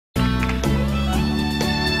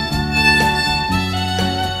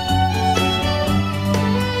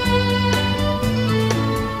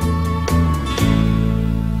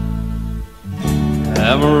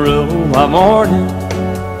Amarillo by morning,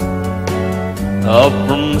 up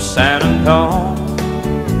from San Antonio.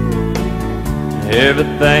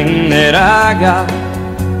 Everything that I got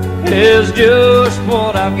is just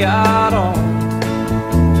what I've got on.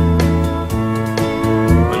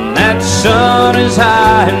 When that sun is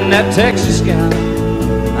high in that Texas sky,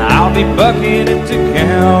 I'll be bucking into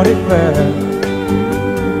county fair.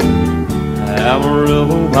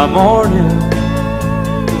 Amarillo by morning,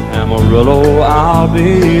 Amarillo, I'll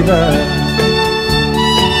be there.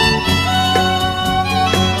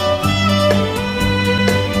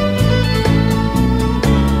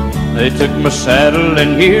 They took my saddle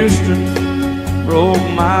in Houston, broke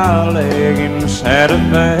my leg in Santa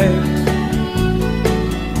Fe.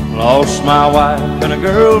 Lost my wife and a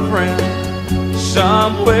girlfriend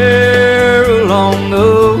somewhere along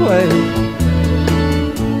the way.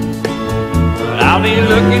 But I'll be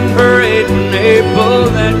looking for it when they pull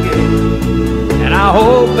that gate, and I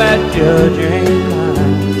hope that judge ain't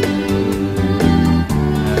lying.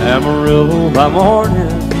 Amarillo by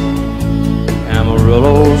morning,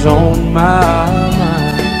 Amarillo's on my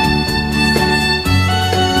mind.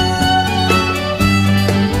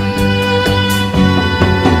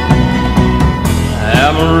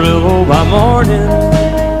 Amarillo by morning,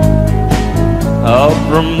 up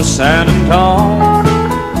from San Antonio.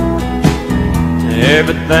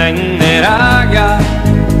 Everything that I got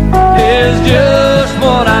is just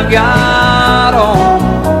what I've got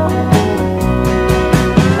on.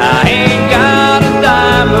 I ain't got a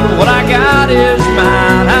dime, but what I got is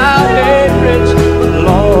mine. I ain't rich, but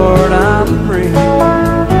Lord, I'm free.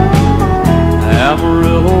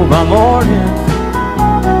 Amarillo by morning,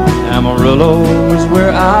 Amarillo is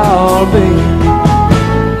where I'll be.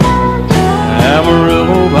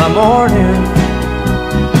 Amarillo by morning,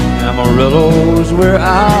 Amarillo's where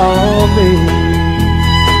I'll be.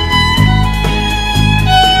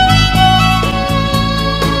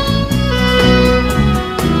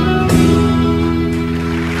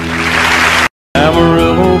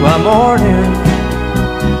 Amarillo by morning,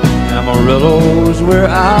 Amarillo's where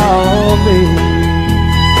I'll be.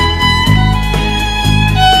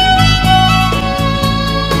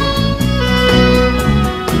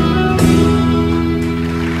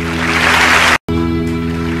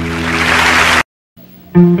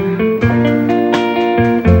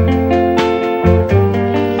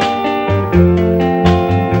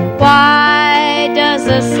 Why does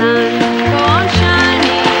the sun go on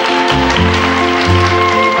shining?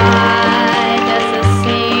 Why does the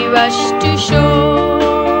sea rush to shore?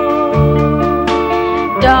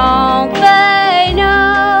 Don't they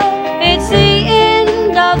know it's the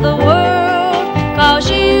end of the world, 'cause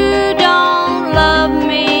you don't love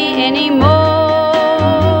me anymore?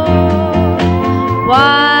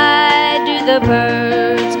 Why do the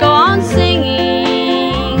birds go on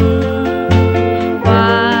singing?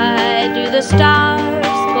 Why do the stars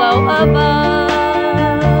glow above?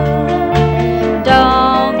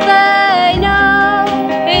 Don't they know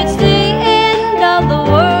it's the end of the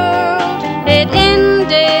world? It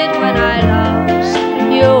ended when I lost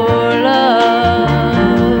your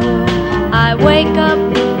love. I wake up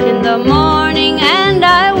in the morning and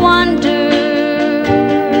I wonder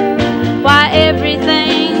why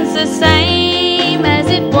everything's the same as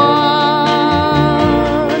it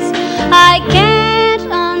was. I can't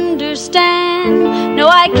understand, no,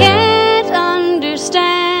 I can't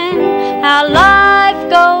understand how life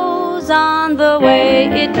goes on the way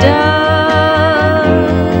it does.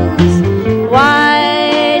 Why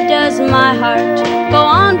does my heart go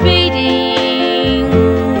on beating?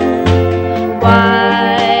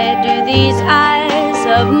 Why do these eyes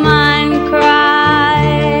of mine cry?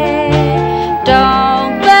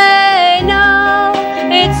 Don't they know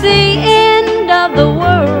it's the end of the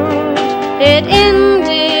world? It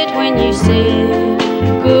ended when you said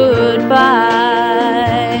goodbye.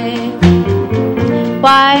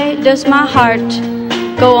 Why does my heart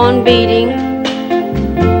go on beating?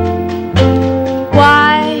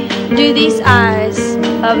 Why do these eyes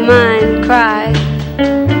of mine cry?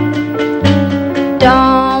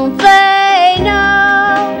 Don't they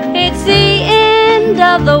know it's the end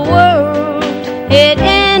of the world? It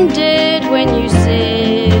ended when you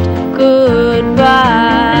said goodbye.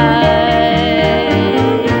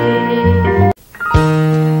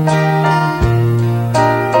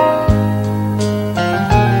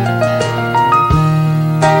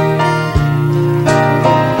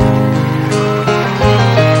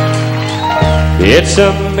 It's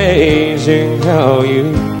amazing how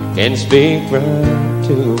you can speak right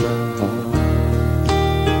to my heart.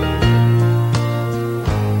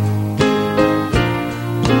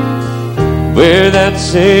 without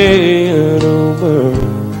saying a word.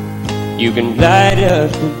 You can light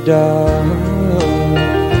up the dark.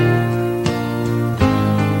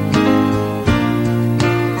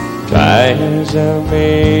 Try as I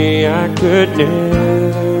may, I could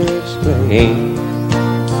never explain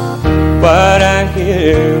what I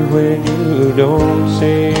hear when you don't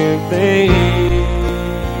say a thing.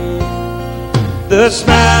 The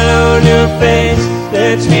smile on your face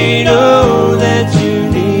lets me know that you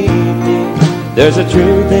need me. There's a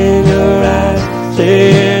truth in your eyes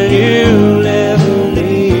saying you'll never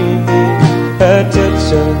leave me. A touch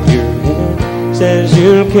of your hand says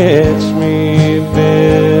you'll catch me if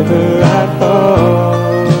ever I fall.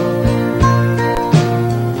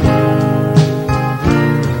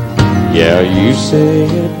 Yeah, you say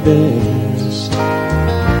it best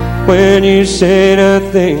when you say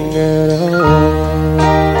nothing at all.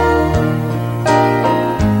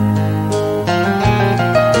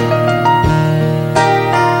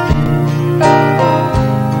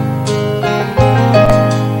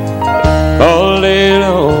 All day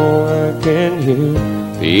long I can hear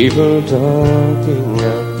people talking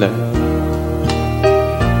out loud.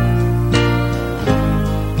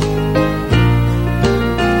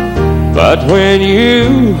 But when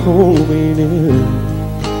you hold me near,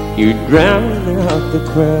 you drown out the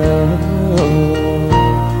crowd.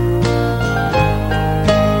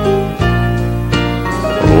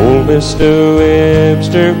 Old Mr.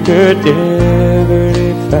 Webster could never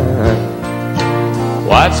define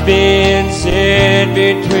what's being said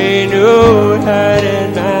between your heart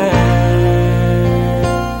and mine.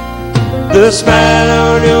 The smile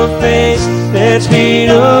on your face lets me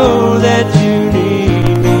know that you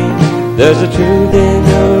need me. There's a truth in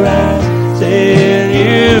your eyes saying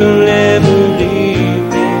you'll never leave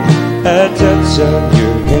me. A touch of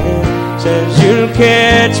your hand says you'll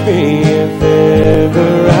catch me if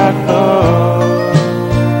ever I fall.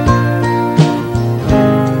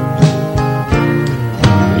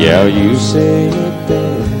 Yeah, you say it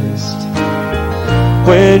best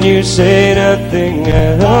when you say nothing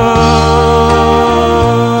at all.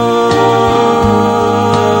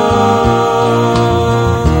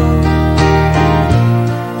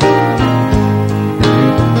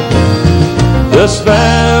 The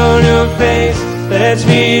smile on your face lets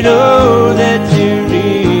me know that you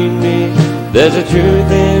need me. There's a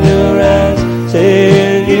truth in your eyes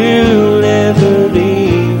saying you'll never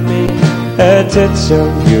leave me. A touch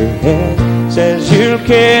of your hand says you'll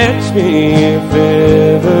catch me if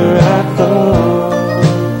ever I fall.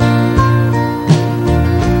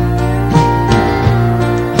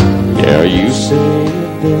 Yeah, you say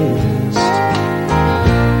it best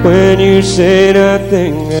when you say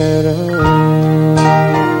nothing at all.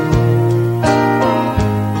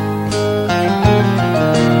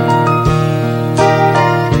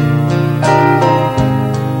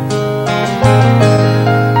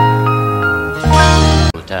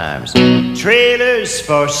 Trailers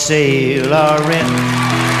for sale or rent,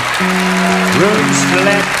 rooms to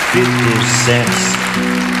let 50 cents.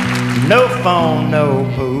 No phone, no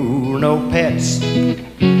pool, no pets.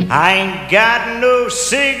 I ain't got no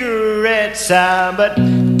cigarettes, but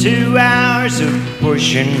 2 hours of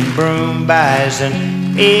pushing broom buys an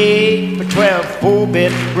 8 by 12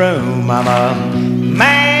 4-bit room. I'm a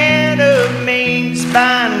man of means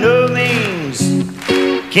by no means,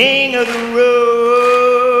 king of the road,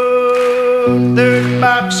 third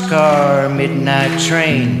boxcar, midnight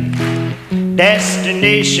train,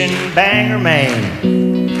 destination Bangor,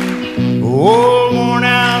 Maine. Old worn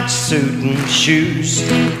out suit and shoes,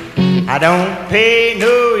 I don't pay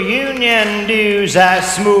no union dues. I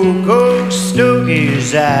smoke old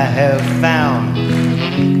stogies I have found,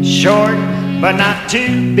 short but not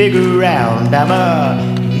too big around. I'm a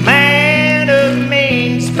man of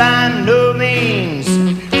means by no means,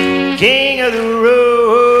 king of the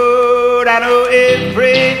road. I know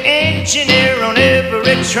every engineer on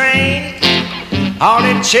every train, all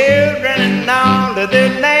the children and all of their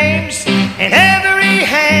names, and every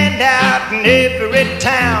handout in every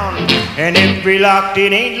town, and every locked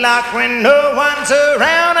it ain't locked when no one's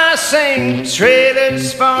around. I sing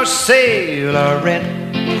trailers for sale or rent,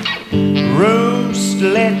 rooms to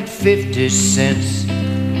let 50 cents.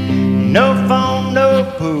 No phone, no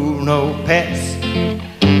pool, no pets.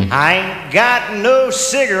 I ain't got no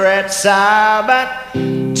cigarettes, about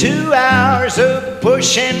 2 hours of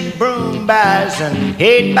pushing broom buys an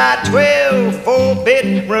 8 by 12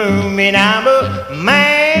 4-bit room. And I'm a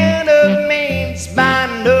man of means by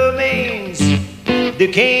no means, the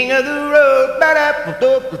king of the road. The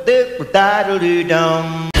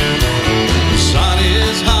sun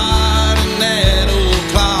is hot and that old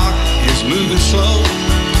clock is moving slow.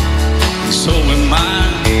 So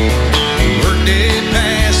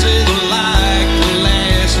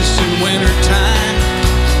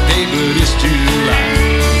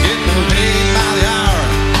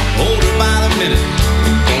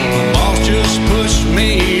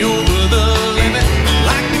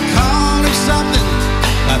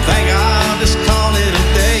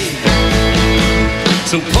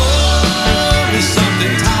So pour me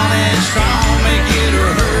something tall and strong, make it a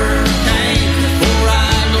hurricane before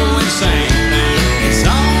I go insane. It's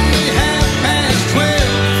only 12:30,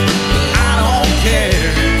 but I don't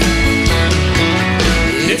care.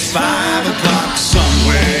 It's 5 o'clock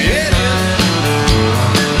somewhere, yeah.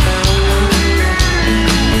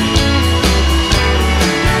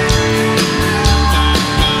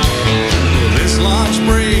 This lunch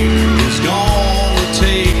break is gonna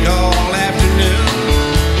take all afternoon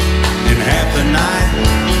and half the night.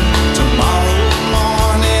 Tomorrow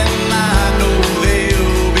morning I know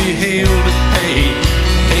they'll be held to pay.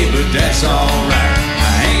 Hey, but that's alright.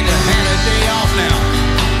 I ain't had a day off now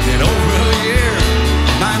in over a year.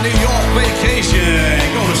 My New York vacation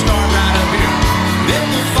ain't gonna start right up here. If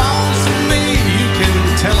the phone's for me, you can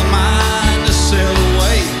tell them mine to sail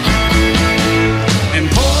away. And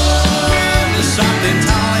pour me something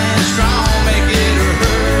tall and strong, make it a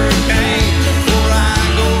hurricane before I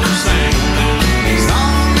go insane. It's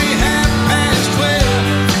only 12:30,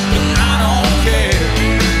 but I don't care.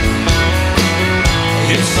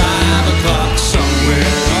 It's 5 o'clock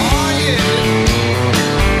somewhere, oh yeah.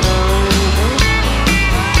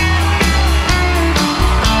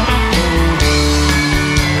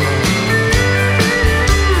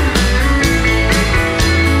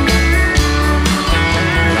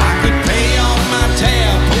 I could pay off my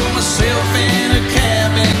tab, pull myself in a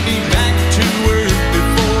cab, and be back to work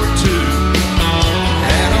before 2.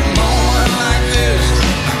 At a moment like this,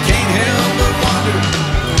 I can't help but wonder,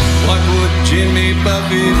 what would Jimmy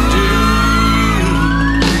Buffett do?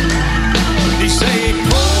 He say,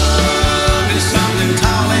 pour me something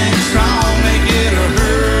tall and strong, make it a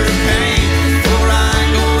hurricane before I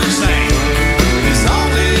go insane. It's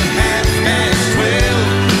only 12:30,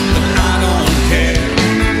 but I don't care.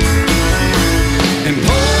 And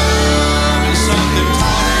pour me something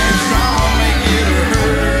tall and strong, make it a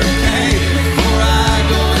hurricane before I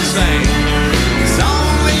go insane. It's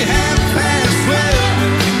only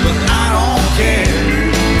 12:30, but I don't care.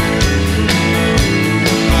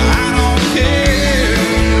 I don't care.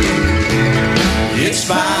 It's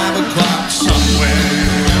 5 o'clock somewhere.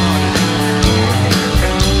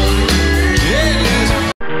 Yes.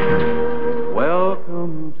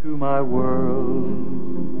 Welcome to my world.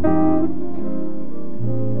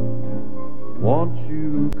 Won't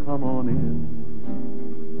you come on in?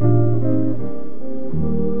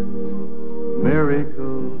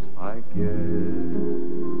 Miracles, I guess,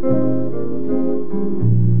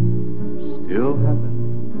 still happen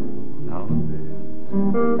now and then.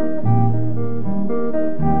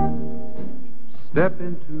 Step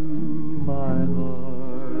into my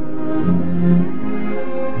heart.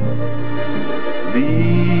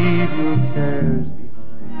 Leave your cares behind.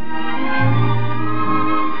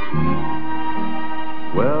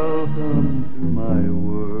 Welcome to my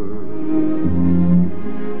world,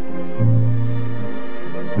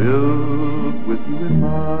 filled with you in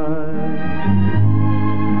mind.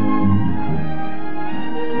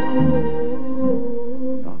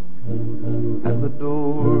 Knock and the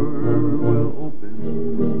door will open.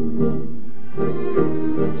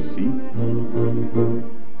 Seek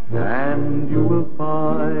and you will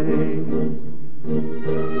find.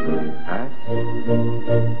 Ask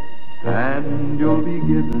and you'll be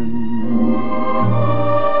given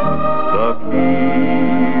the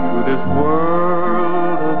key to this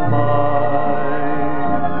world of mine.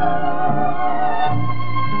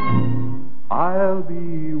 I'll be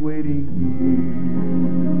waiting here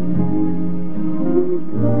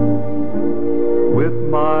with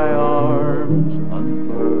my arms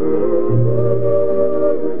unfurled,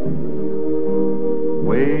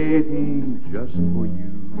 waiting just for you.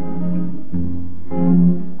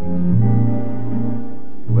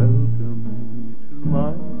 Welcome to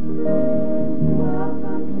my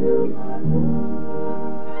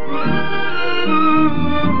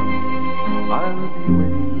I'll be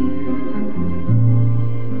waiting here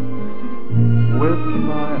with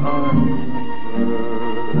my arms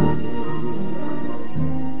unfurled,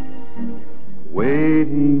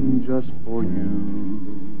 waiting just for you.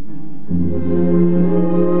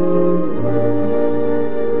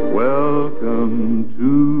 Welcome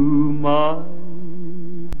to my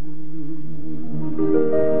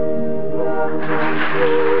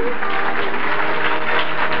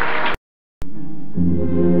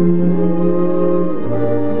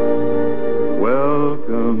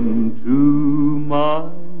welcome to my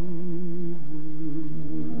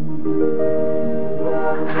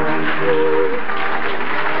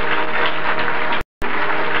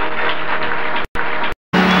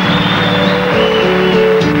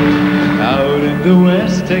Out in the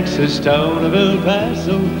West Texas town of El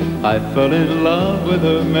Paso, I fell in love with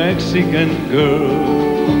a Mexican girl.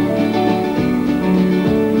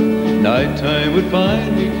 Nighttime would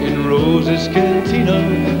find me in Rose's cantina.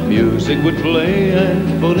 Music would play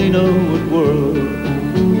and Polina would whirl.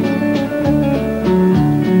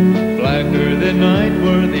 Blacker than night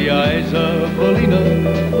were the eyes of Polina,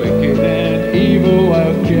 wicked and evil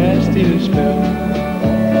while casting a spell.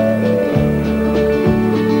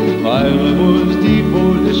 My love was deep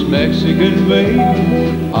for this Mexican babe.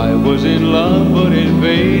 I was in love, but in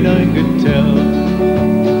vain I could tell.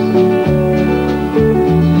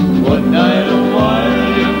 One night a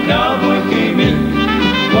wild young cowboy came in,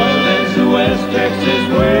 wild as the West Texas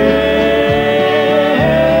wind.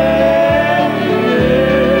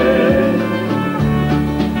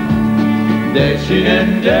 Dashing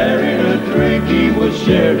and daring, a drink he was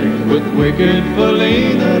sharing with wicked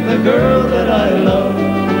Felina, the girl that I love.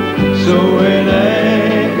 So in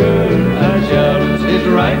anger I challenged his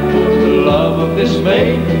right for the love of this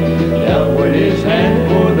maid. Down went his hand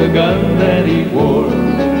for the gun that he wore.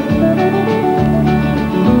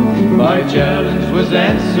 My challenge was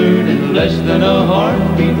answered in less than a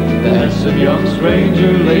heartbeat. The handsome young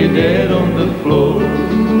stranger lay dead on the floor.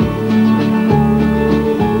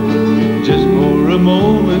 Just for a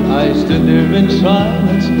moment I stood there in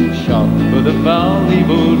silence, shocked for the foul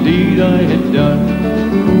evil deed I had done.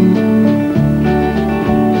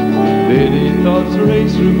 Many thoughts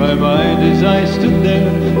raced through my mind as I stood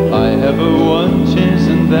there. I have a one chance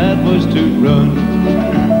and that was to run.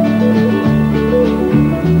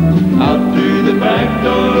 Out through the back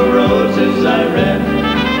door of Roses I ran,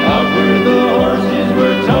 out where the horses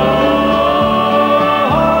were tied.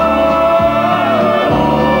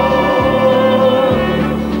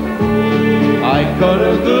 I caught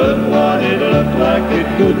a good one, it looked like it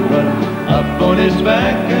could run. Up on his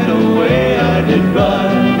back and away I did run.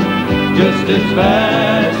 Just as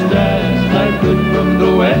fast as I could from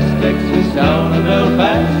the West Texas town of El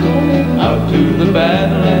Paso out to the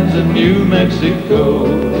Badlands of New Mexico.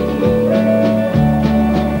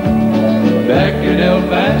 Back in El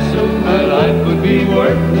Paso, my life would be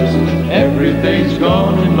worthless. Everything's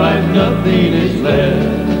gone in life, nothing is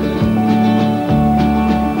left.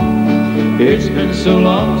 It's been so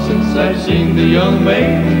long since I've seen the young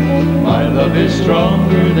maiden. My love is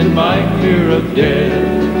stronger than my fear of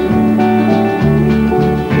death.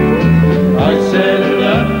 I set it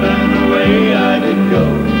up and away I did go,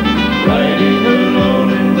 riding alone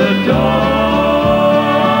in the dark.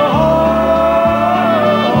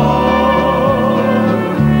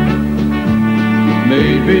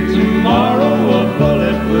 Maybe tomorrow a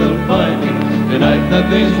bullet will find me. Tonight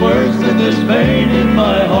nothing's worse than this pain in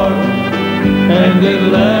my heart. And at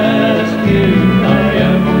last here I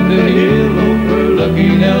am on the hill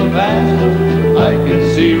overlooking El Paso. I can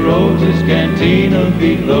see Rose's cantina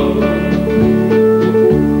below.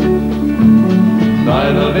 My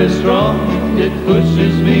love is strong, it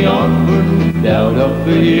pushes me onward. Down up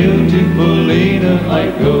the hill to Felina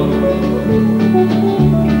I go.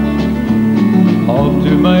 Off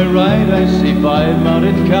to my right I see 5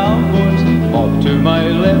 mounted cowboys. Off to my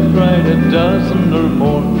left, right, a dozen or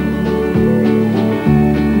more.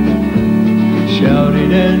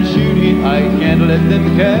 Shouting and shooting, I can't let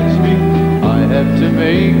them catch me. I have to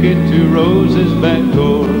make it to Rose's back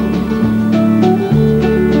door.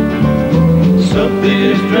 Something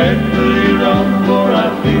is dreadfully wrong, for I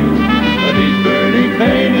feel a deep burning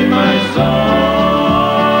pain in my soul.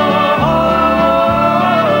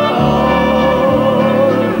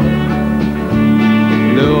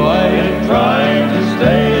 Though I am trying to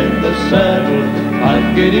stay in the saddle, I'm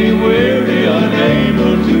getting weary,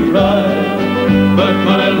 unable to ride. But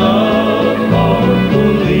my love for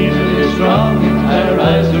Felina is strong. I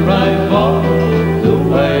rise or I fall.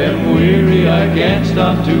 Though I am weary, I can't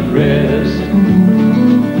stop to rest.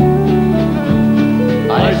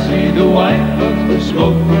 I see the white puff of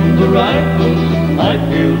smoke from the rifle. I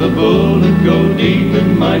feel the bullet go deep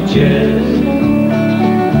in my chest.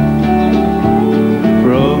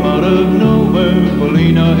 From out of nowhere,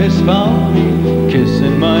 Felina has found me,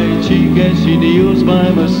 kissing my cheek as she kneels by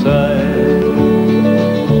my side.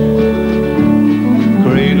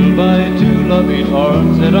 Cradled by 2 loving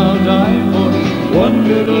arms that I'll die for, one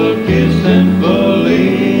little kiss and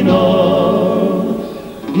Felina,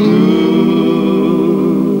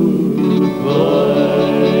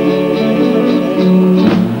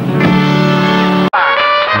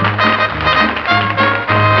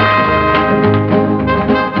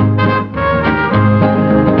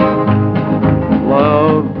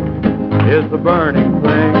 Love is the burning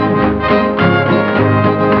thing,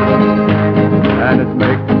 and it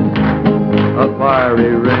makes a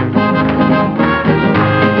fiery ring.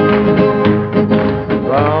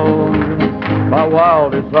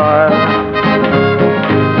 desire.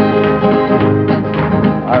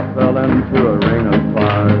 I fell into a ring of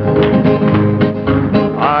fire.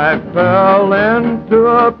 I fell into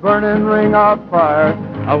a burning ring of fire.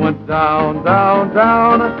 I went down, down,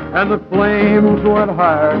 down, and the flames went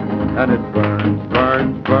higher. And it burns,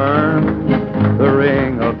 burns, burns, the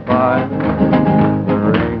ring of fire, the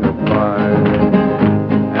ring of fire.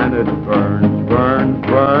 And it burns, burns,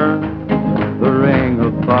 burns, the ring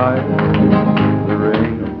of fire, the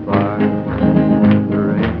ring of fire, the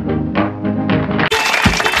ring of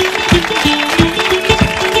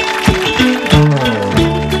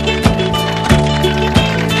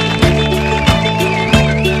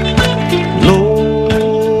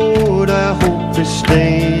Lord, I hope this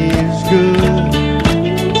day is good.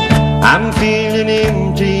 I'm feeling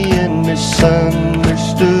empty and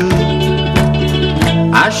misunderstood.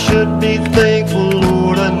 I should be thankful,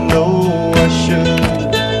 Lord, I know I should.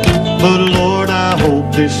 But Lord, I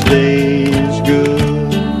hope this day is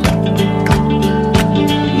good.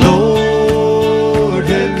 Lord,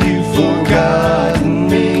 have you forgotten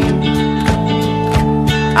me?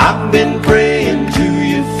 I've been praying to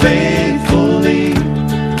you faithfully.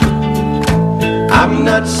 I'm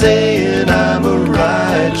not saying I'm a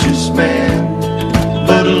righteous man,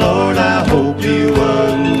 but Lord, I hope you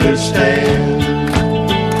understand.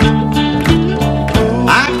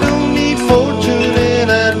 I don't need fortune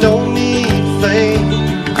and I don't need fame.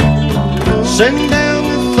 Send down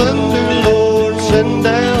the thunder, Lord, send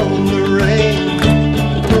down the rain.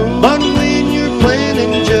 But when you're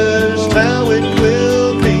planning just how it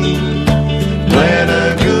will be, plan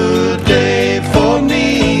a good day for me.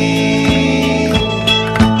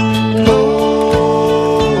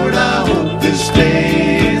 Lord, I hope this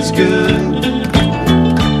day is good.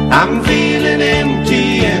 I'm feeling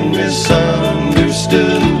empty and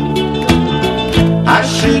misunderstood. I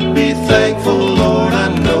should be thankful, Lord, I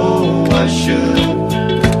know I should.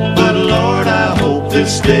 But Lord, I hope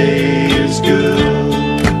this day is good.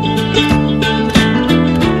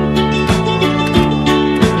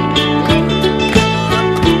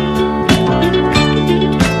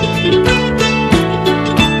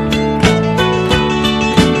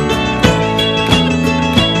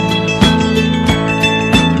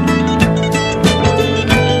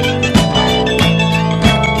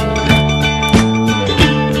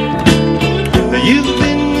 You've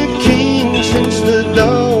been the king since the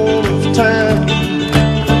dawn of time.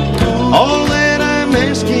 All that I'm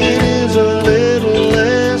asking is a little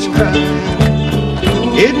less crime.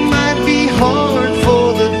 It might be hard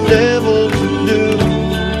for the devil to do,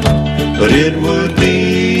 but it would be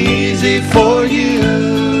easy for you.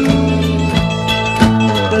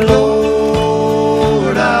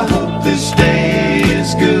 Lord, I hope this day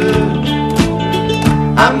is good.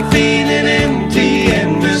 I'm feeling empty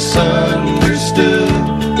and misunderstood.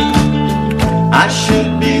 I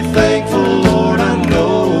should be thankful, Lord, I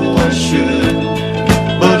know I should.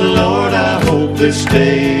 But Lord, I hope this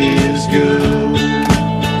day is good.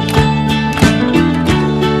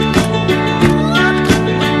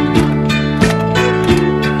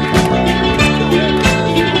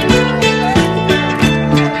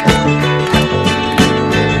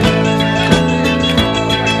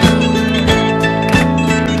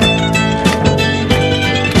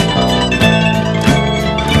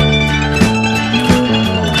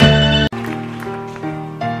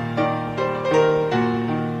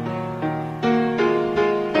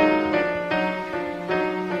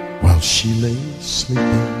 She lay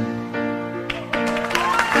sleeping.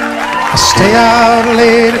 I stay out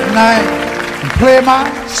late at night and play my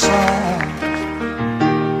song.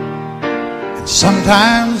 And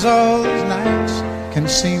sometimes all those nights can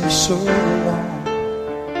seem so long.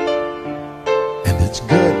 And it's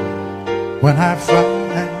good when I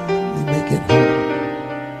finally make it home,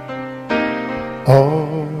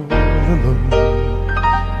 all alone,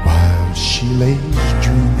 while she lays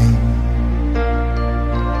dreaming.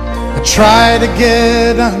 I try to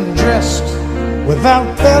get undressed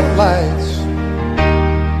without the lights.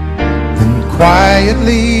 Then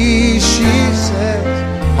quietly she says,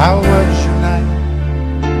 how was your night?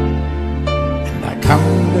 And I come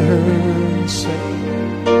to her and say,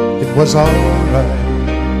 it was all right.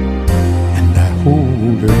 And I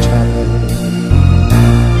hold her tight.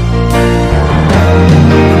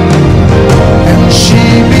 And she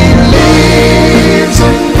believes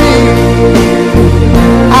in me.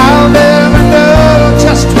 I'll never know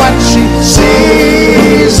just what she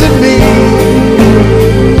sees in me.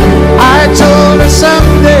 I told her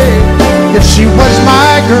someday if she was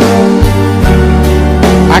my girl,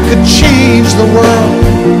 I could change the world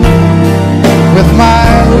with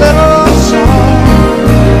my little song.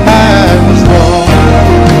 I was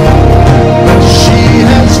wrong.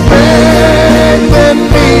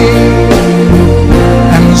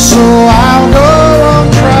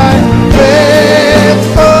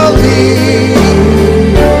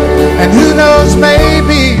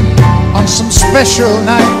 special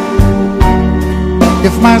night,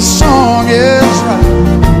 if my song is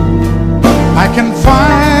right, I can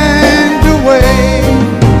find a way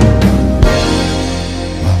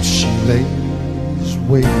while she lays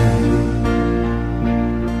waiting.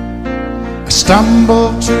 I stumble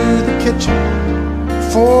to the kitchen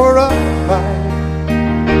for a bite,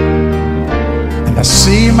 and I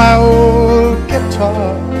see my old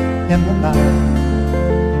guitar in the night,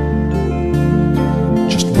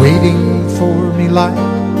 just waiting for me like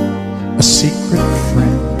a secret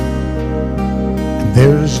friend. And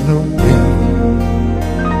there's no wind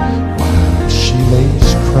while she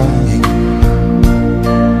lays crying.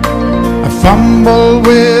 I fumble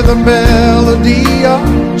with a melody or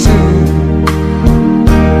two,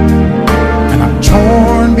 and I'm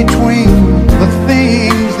torn between the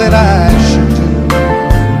things that I should do.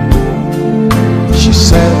 She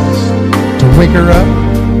says to wake her up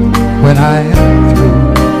when I am through.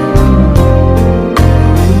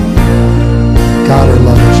 God, her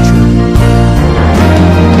love is true.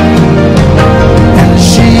 And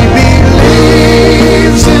she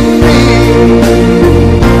believes in me.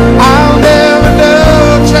 I'll never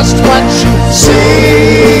know just what she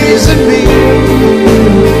sees in me.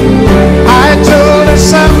 I told her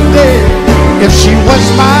someday if she was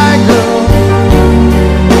my girl,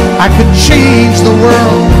 I could change the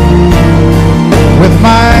world with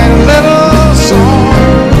my little song.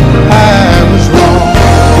 I was wrong.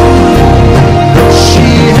 She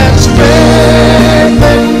has faith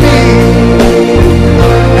in me,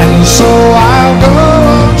 and so I'll go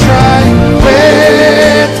on trying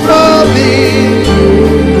faithfully.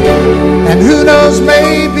 And who knows,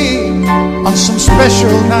 maybe on some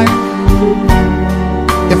special night,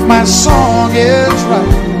 if my song is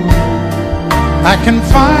right, I can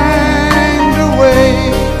find a way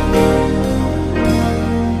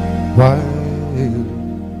while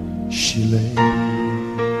she lays,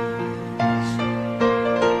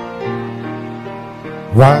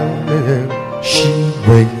 while she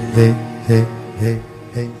waits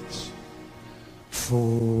for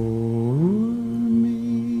me.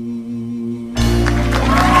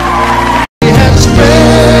 She has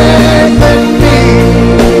faith in me,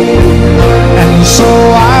 and so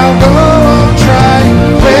I'll go on trying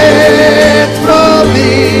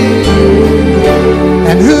faithfully.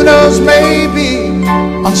 And who knows, maybe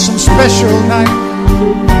on some special night,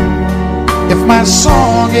 if my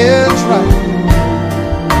song is right,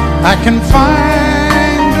 I can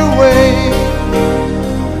find a way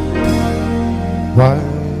while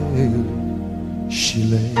she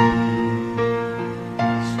lays,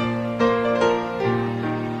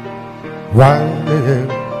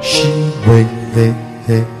 while she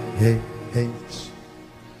waits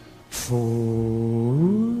for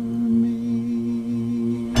me.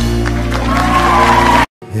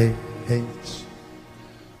 Waits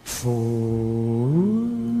for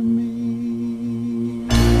me.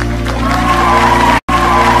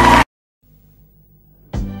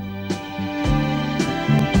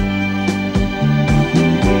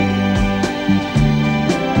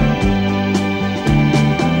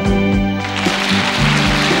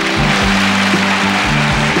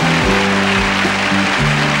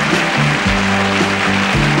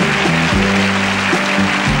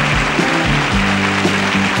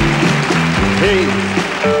 Hey,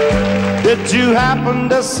 did you happen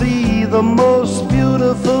to see the most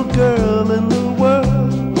beautiful girl in the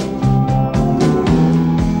world?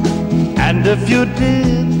 And if you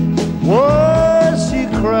did, was she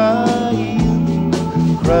crying,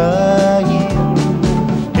 crying?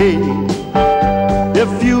 Hey,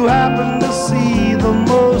 if you happen to see the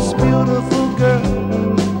most beautiful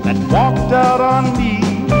girl that walked out on me,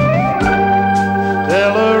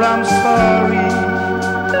 tell her I'm sorry.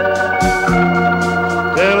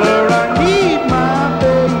 Tell her I need my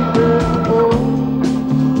baby. Oh,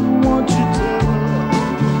 won't you tell her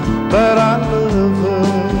that I love her?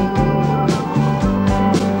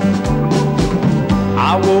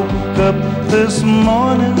 I woke up this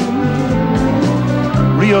morning,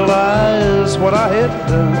 realized what I had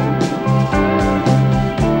done.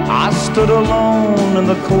 I stood alone in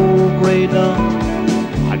the cold gray dawn.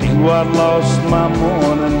 I knew I'd lost my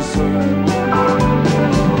morning sun.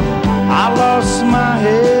 I lost my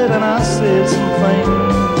head and I said some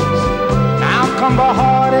things. Now come the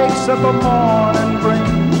heartaches that the morning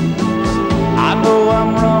brings. I know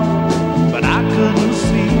I'm wrong, but I couldn't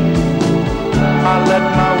see. I let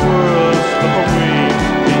my world slip away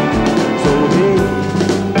from me. So hey,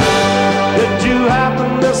 did you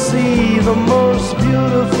happen to see the most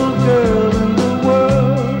beautiful girl in the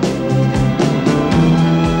world?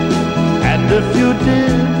 And if you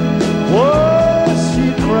did, was she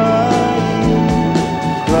crying?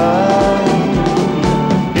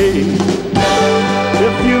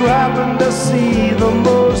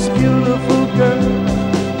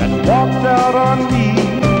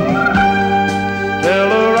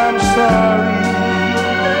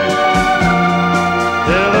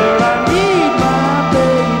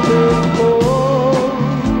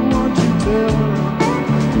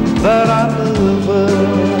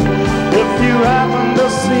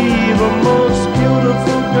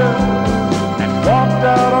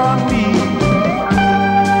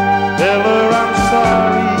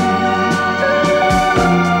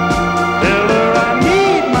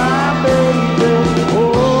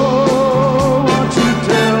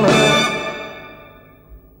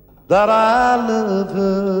 that I love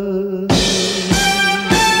her.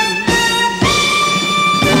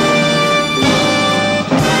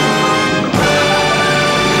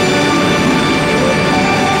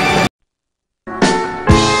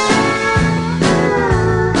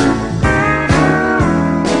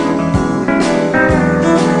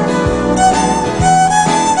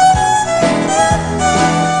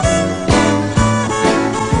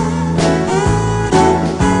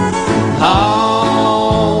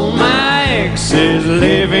 All my exes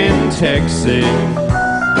live in Texas,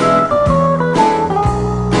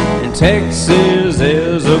 and Texas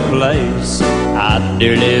is a place I'd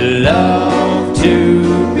dearly love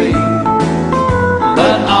to be.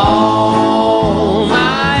 But all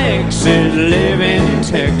my exes live in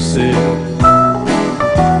Texas,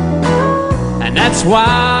 and that's why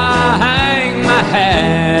I hang my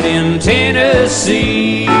hat in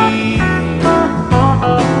Tennessee.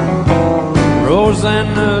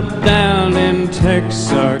 Rosanna down in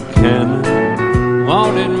Texarkana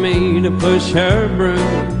wanted me to push her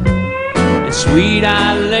broom, and Sweet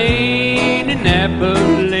Eileen in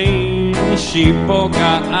Abilene she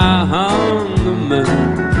forgot I hung the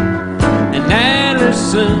moon, and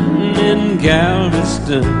Anderson in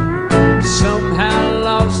Galveston somehow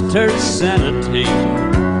lost her sanity,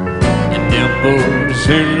 and Dimples,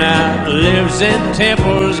 who now lives in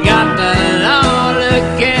Temple's, got the law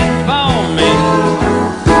looking for me.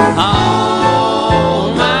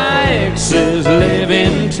 All my exes live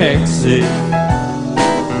in Texas,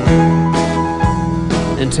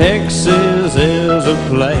 and Texas is a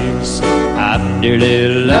place I'd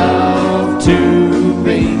dearly love to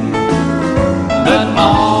be. But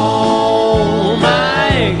all my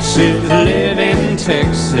exes live in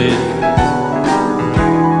Texas,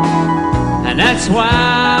 and that's why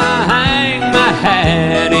I hang my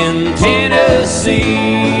hat in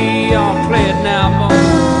Tennessee. Y'all play it now, boys.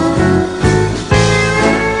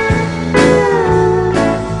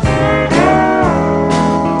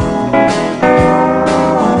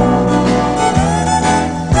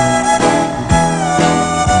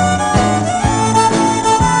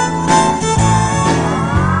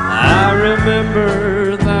 I remember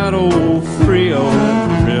that old Frio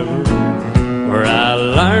river where I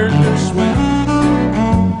learned to swim,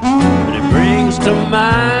 and it brings to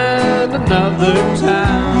mind another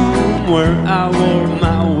time where I wore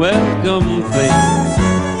my welcome theme.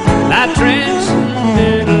 My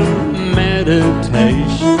transcendental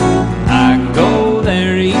meditation, I go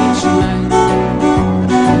there each night,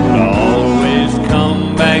 but I always come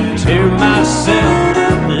back to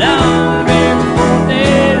myself long before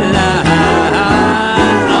daylight.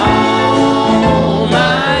 All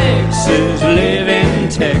my exes live in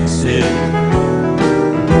Texas,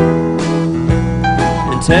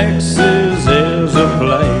 and Texas is a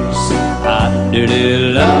place I'd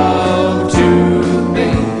dearly love to be.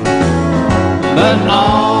 But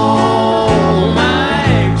all my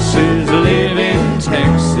exes live in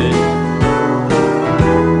Texas,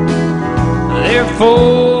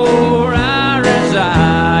 therefore I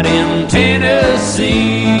reside in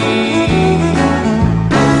Tennessee.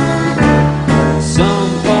 Some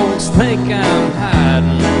folks think I'm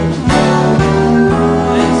hiding,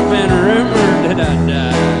 it's been rumored that I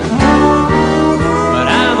died, but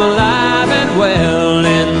I'm alive and well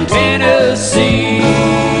in Tennessee.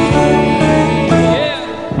 Yeah.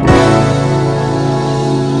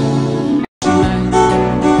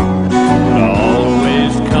 But I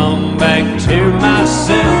always come back to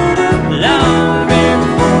myself long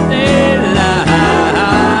before daylight.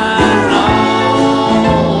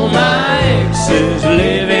 All my exes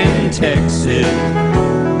live in Texas,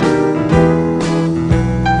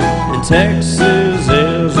 and Texas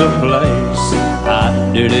is a place I'd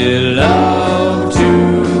dearly love to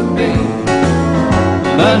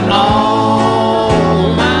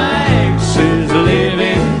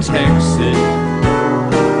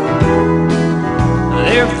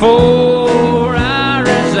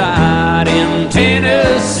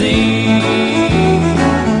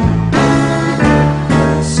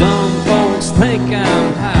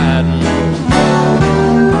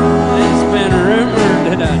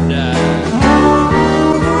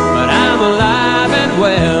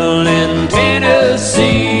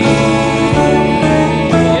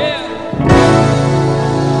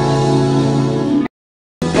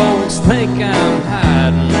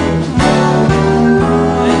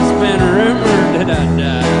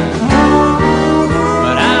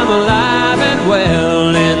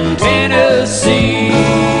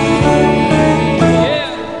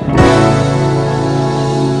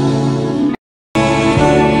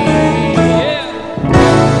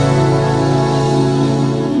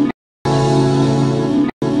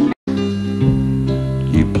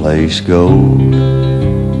place gold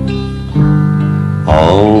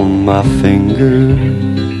on my finger.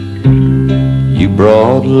 You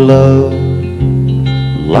brought love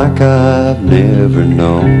like I've never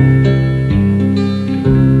known.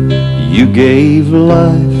 You gave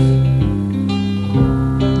life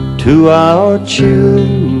to our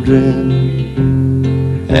children,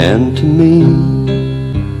 and to me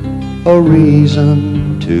a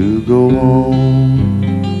reason to go on.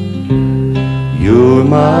 You're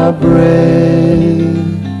my bread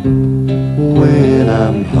when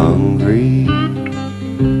I'm hungry.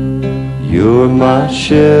 You're my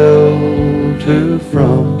shelter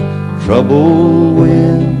from troubled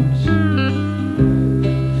winds.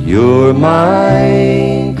 You're my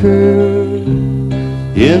anchor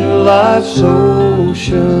in life's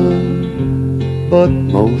ocean, but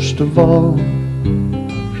most of all,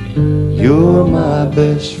 you're my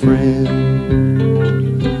best friend.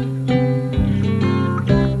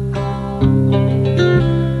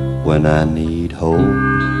 When I need hope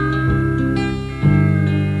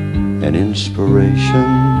and inspiration,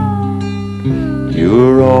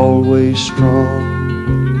 you're always strong.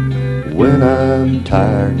 When I'm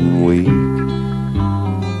tired and weak,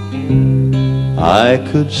 I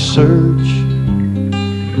could search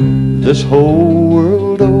this whole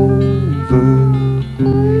world over,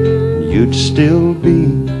 you'd still be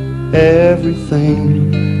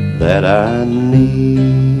everything that I need.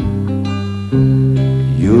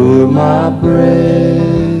 You're my bread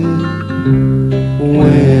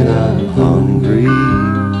when I'm hungry.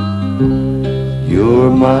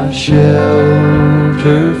 You're my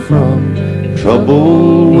shelter from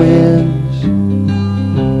troubled winds.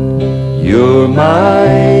 You're my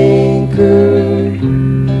anchor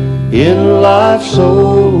in life's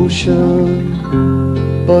ocean,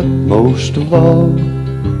 but most of all,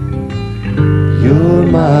 you're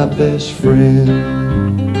my best friend.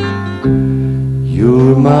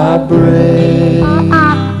 You're my bread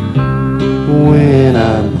when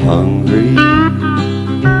I'm hungry.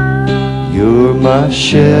 You're my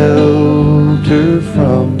shelter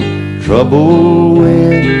from troubled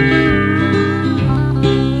winds.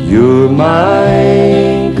 You're my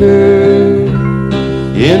anchor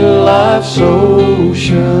in life's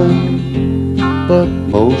ocean, but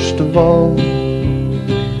most of all,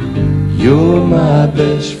 you're my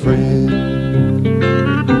best friend.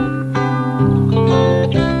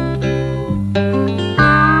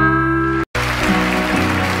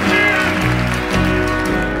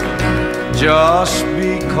 Just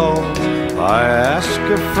because I ask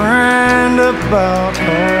a friend about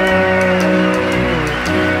her,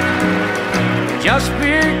 just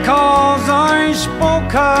because I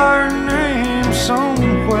spoke her name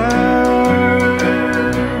somewhere,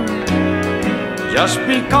 just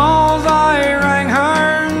because I rang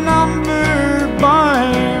her number by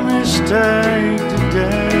mistake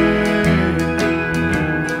today,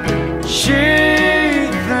 she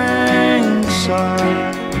thinks I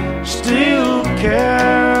still care.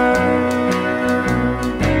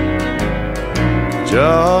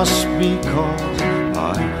 Just because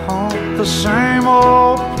I haunt the same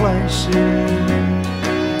old places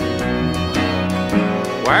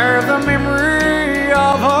where the memory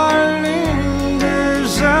of her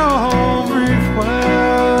lingers everywhere.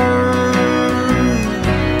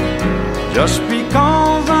 Just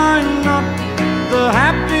because I'm not the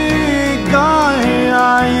happy guy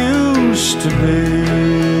I used to be,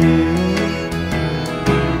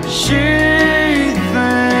 she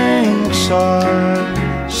thinks I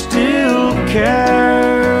still care.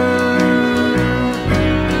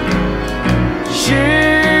 She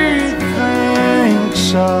thinks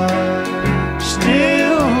I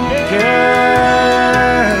still care.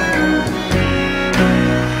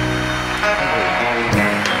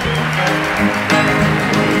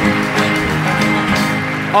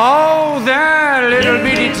 Oh, that little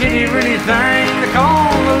bitty titty bitty thing they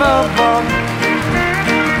call the love bug.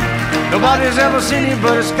 Nobody's ever seen it,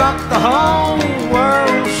 but it's got the whole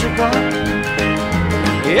world shook up.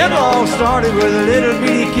 It all started with a little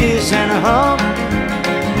bitty kiss and a hug.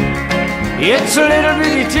 It's a little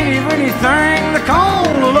bitty teeny bitty thing they call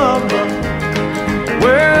a love bug.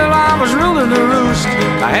 Well, I was ruling the roost,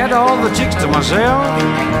 I had all the chicks to myself,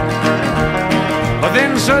 but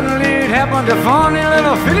then suddenly it happened, a funny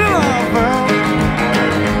little feeling I felt.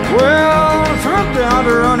 Well, I tried down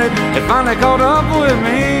to run it, it finally caught up with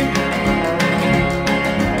me.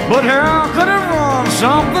 But how could it run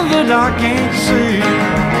something that I can't see?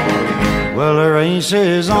 Well, the race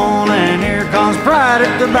is on and here comes pride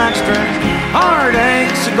at the backstretch.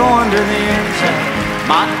 Heartaches are going to the inside.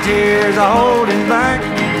 My tears are holding back,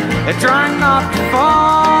 they're trying not to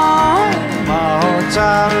fall. My heart's gets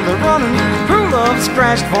out of the running, true love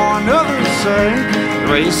scratched for another say.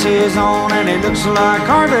 The race is on and it looks like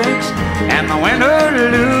heartaches, and the winner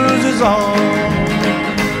loses all.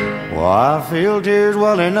 Well, I feel tears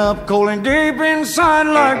welling up cold and deep inside,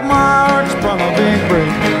 like my heart sprung a big break.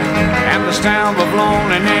 And the stamp of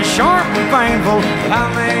loneliness sharp and painful, but I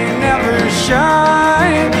may never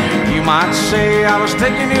shine. You might say I was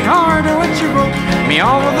taking it hard when you wrote me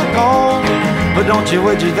over the call, but don't you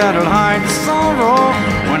wish that'll hide the sorrow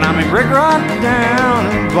when I'm in brick right down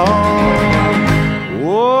and bald.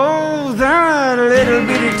 Whoa, that little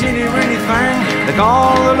bitty teeny weeny thing they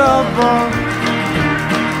call the love bug.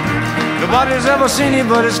 Nobody's ever seen it,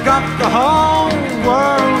 but it's got the whole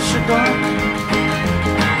world shook up.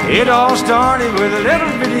 It all started with a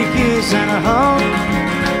little bitty kiss and a hug.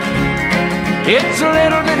 It's a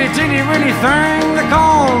little bitty teeny weeny thing they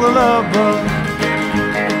call the love bug.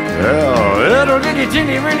 Yeah, a little bitty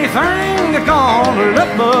teeny weeny thing they call the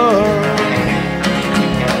love bug.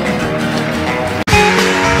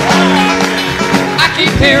 I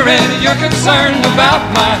keep hearing you're concerned about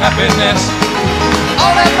my happiness.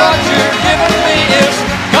 All that thought you're giving me is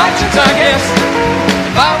conscience, I guess.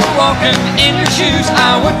 If I were walking in your shoes,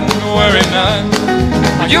 I wouldn't worry none.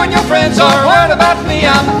 You and your friends are worried about me,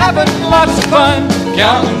 I'm having lots of fun.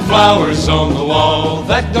 Counting flowers on the wall,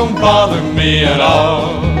 that don't bother me at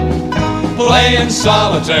all. Playing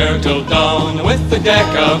solitaire till dawn with the deck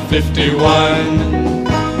of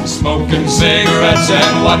 51. Smoking cigarettes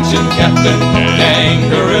and watching Captain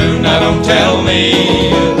Kangaroo. Now don't tell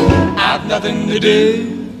me I've nothing to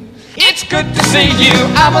do. It's good to see you,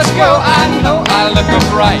 I must go, I know I look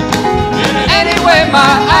upright. Anyway,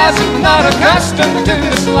 my eyes are not accustomed to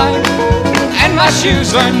this light, and my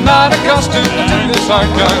shoes are not accustomed to this hard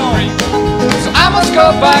concrete. So I must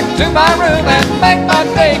go back to my room and make my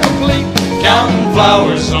day complete. Counting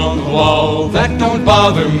flowers on the wall, that don't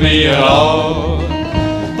bother me at all.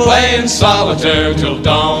 Playing solitaire till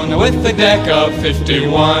dawn with the deck of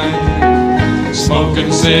 51.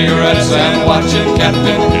 Smoking cigarettes and watching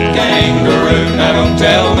Captain Kangaroo. Now don't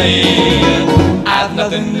tell me I've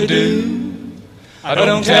nothing to do.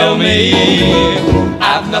 Don't tell me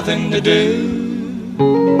I've nothing to do.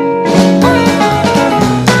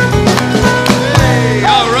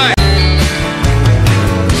 All right.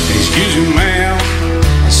 Excuse me, ma'am,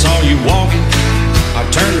 I saw you walking. I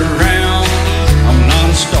turned around, I'm not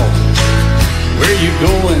a stalker. Where you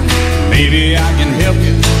going? Maybe I can help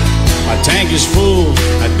you. My tank is full,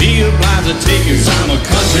 I'd be obliged to take you. 'Cause I'm a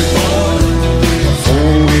country boy, a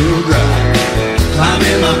four-wheel drive. Climb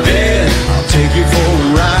in my bed, I'll take you for a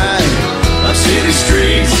ride. Up city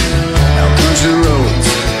streets, out country roads,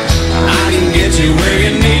 I can get you where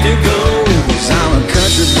you need to go. 'Cause I'm a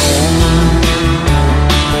country boy.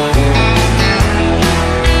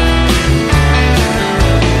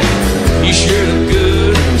 You sure look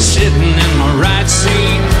good sitting in my right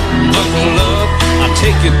seat. Buckle up, I'll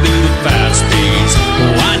take you through the 5 speeds.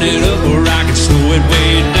 Wind it up where I can slow it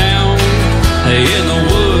way down. In the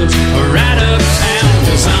woods or right uptown.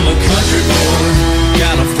 'Cause I'm a country boy,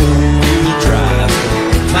 got a 4-wheel drive.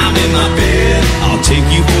 Climb in my bed, I'll take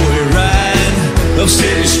you for a ride. Up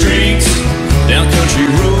city streets, down country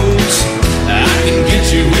roads, I can get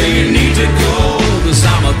you where you need to go. 'Cause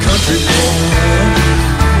I'm a country boy.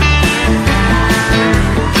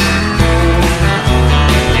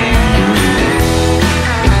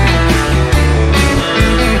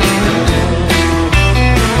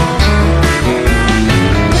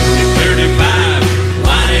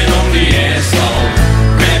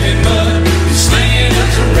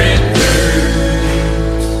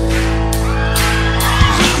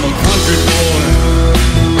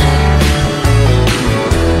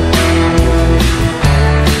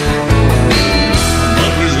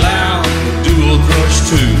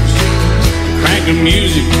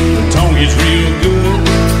 Music, the tone is real good.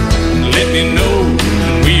 Let me know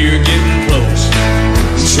when we're getting close.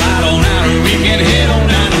 Slide on out and we can head on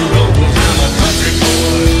down the road. 'Cause I'm a country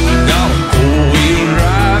boy, got a 4-wheel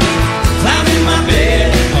drive. Climb in my bed,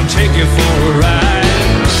 I'll take you for a ride.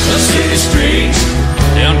 The city streets,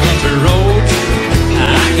 down country roads,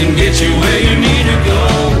 I can get you where you need to go.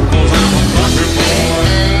 'Cause I'm a country boy.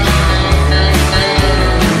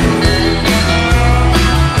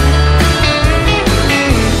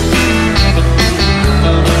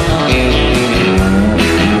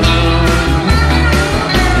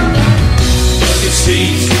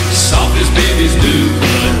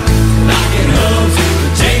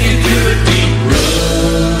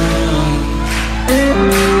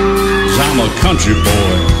 Country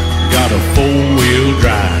boy, got a 4-wheel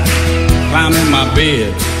drive. Climb in my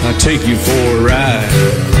bed, I'll take you for a ride.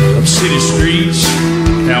 Up city streets,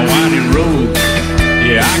 down winding road.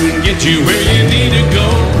 Yeah, I can get you where you need to go.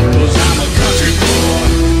 'Cause I'm a country boy,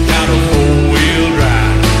 got a four-wheel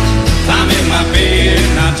drive. I'm in my bed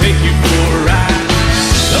and I'll take you for a ride.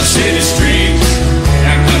 Up city streets,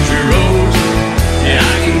 down country roads.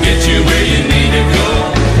 Yeah, I can get you where you need to go.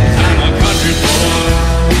 I'm a country boy.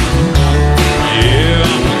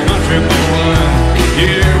 Yeah, I'm a country boy.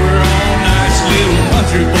 Yeah, we're all nice little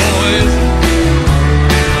country boys.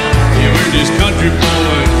 Yeah, we're just country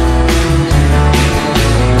boys.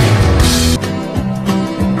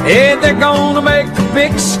 Hey, they're gonna make a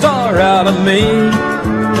big star out of me.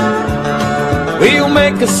 We'll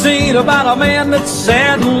make a scene about a man that's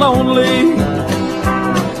sad and lonely,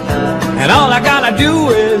 and all I gotta do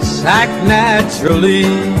is act naturally.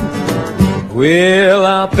 Well,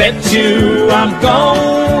 I bet you I'm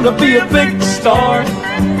gonna be a big star.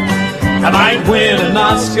 I might win an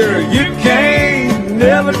Oscar, you can't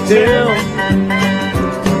never tell.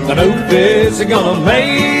 The movies are gonna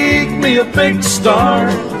make me a big star,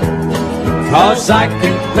 'cause I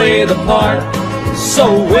can play the part so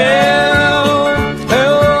well.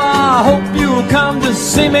 Oh, I hope you'll come to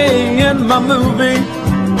see me in my movie.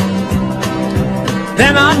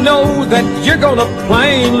 Then I know that you're gonna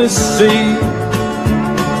plainly see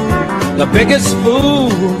the biggest fool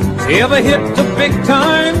to ever hit the big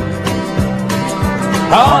time.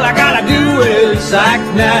 All I gotta do is act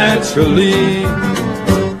naturally.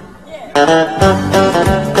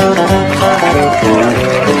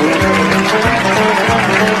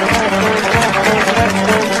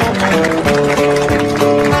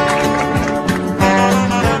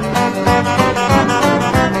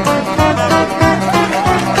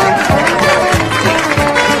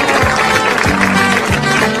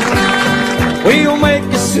 We'll make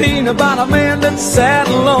a scene about a man that's sad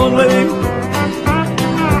and lonely,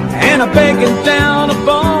 and a begging down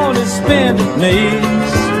upon his bended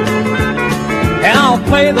knees. And I'll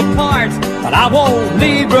play the part, but I won't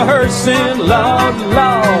need rehearsing, Lord,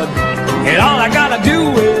 Lord. And all I gotta do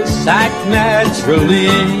is act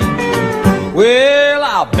naturally. Well,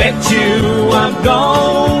 I'll bet you I'm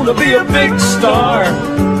gonna be a big star.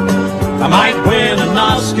 I might win an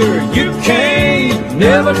Oscar, you can't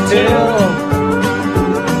never tell.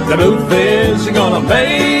 The movies are gonna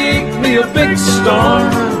make me a big star,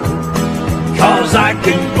 'cause I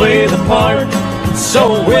can play the part so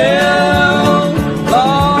well.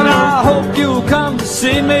 Lord, I hope you'll come to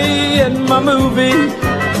see me in my movie.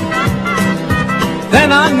 Then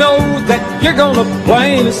I know that you're gonna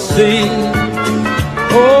plainly see,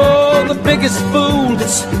 oh, the biggest fool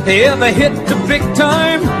that's ever hit the big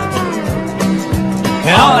time.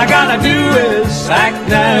 And all I gotta do is act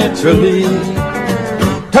naturally.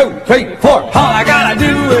 2, 3, 4. All I gotta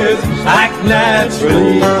do is act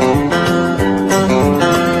naturally.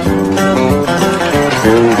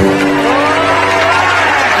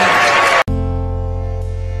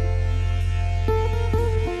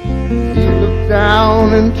 He looked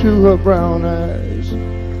down into her brown eyes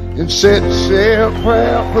and said, "Say a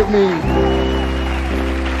prayer for me."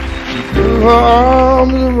 She threw her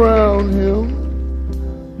arms around him,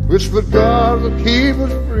 whispered, "God will keep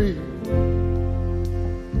us free."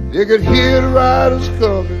 They could hear the riders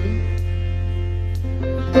coming.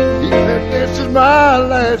 He said, "This is my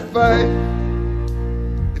last fight.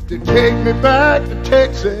 If they take me back to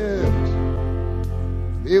Texas,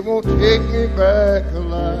 they won't take me back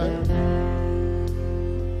alive."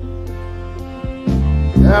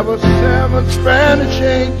 There were 7 Spanish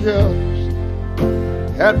angels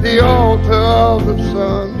at the altar of the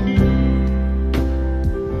sun.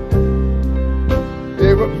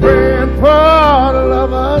 They were praying for the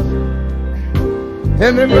lovers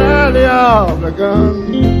in the valley of the gun.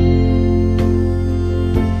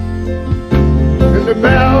 And the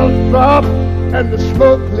bells dropped and the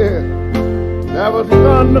smoke cleared. There was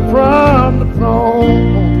thunder from the throne.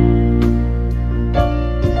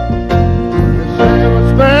 The 7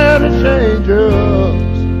 Spanish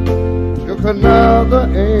angels took another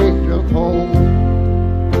angel home.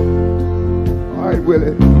 All right,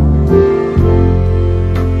 Willie.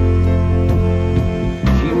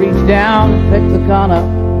 Reached down and picked the gun up.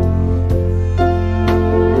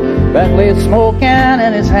 Bentley smoking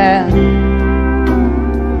in his hand.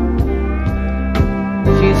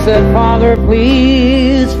 She said, "Father,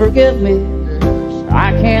 please forgive me. I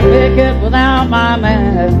can't make it without my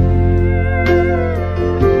man."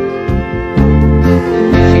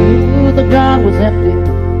 She knew the gun was empty.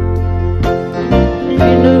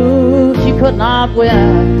 She knew she could not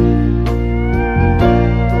win.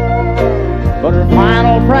 But her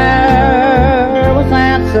final prayer was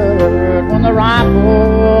answered when the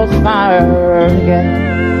rifles fired again.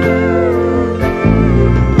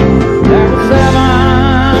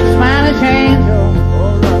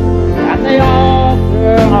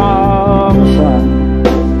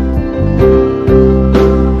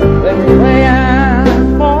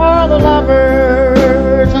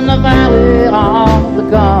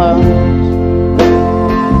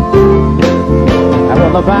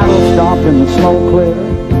 stopped and the smoke cleared.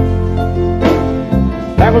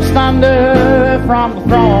 There was thunder from the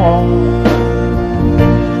throne.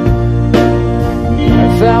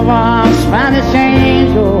 And 7 Spanish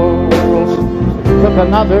angels took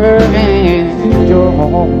another angel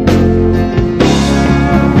home.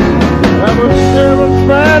 There were 7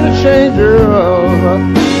 Spanish angels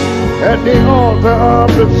at the altar of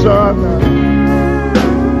the sun.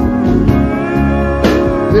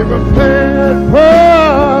 They prepared for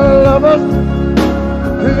lovers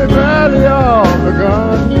in the valley of the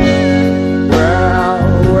gun. Well,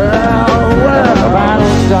 The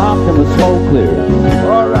battle stopped and the smoke cleared.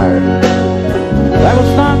 all right. There was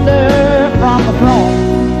thunder from the throne.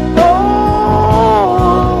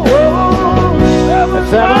 The 7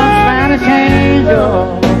 Spanish angels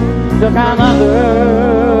took another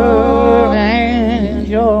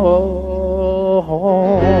angel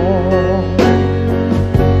home.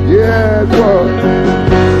 Yeah, it was.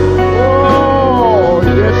 Oh,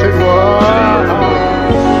 yes, it was.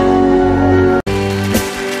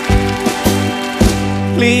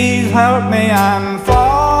 Please help me, I'm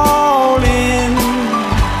falling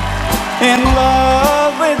in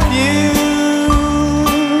love with you.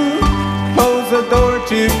 Close the door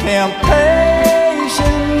to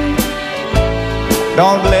temptation.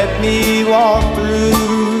 Don't let me walk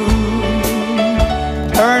through.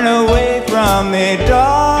 Turn away from me,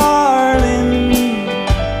 darling.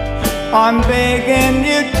 I'm begging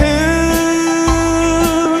you to.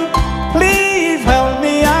 Please help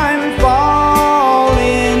me, I'm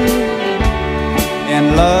falling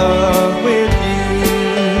in love with you.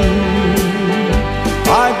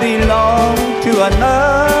 I belong to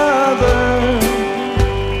another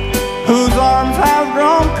whose arms have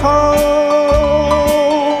grown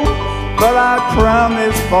cold, but I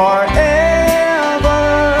promise forever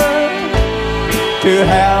to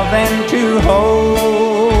have and to hold.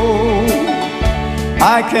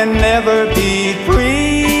 I can never be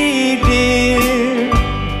free, dear,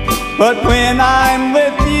 but when I'm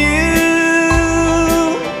with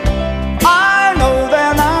you, I know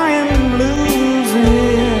that I'm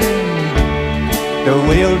losing the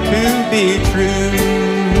will to be true.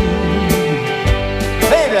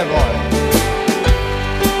 Hey there, boy.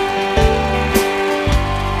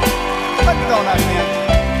 What's going on, man?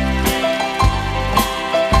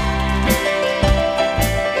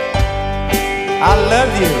 I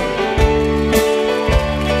love you.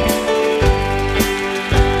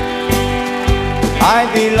 I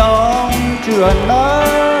belong to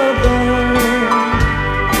another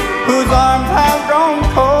whose arms have grown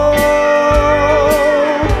cold,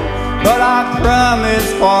 but I promise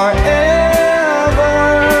forever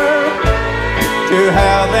to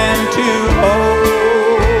have and to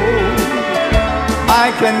hold. I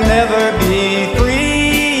can never be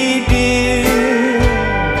free, dear,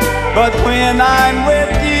 but when I'm with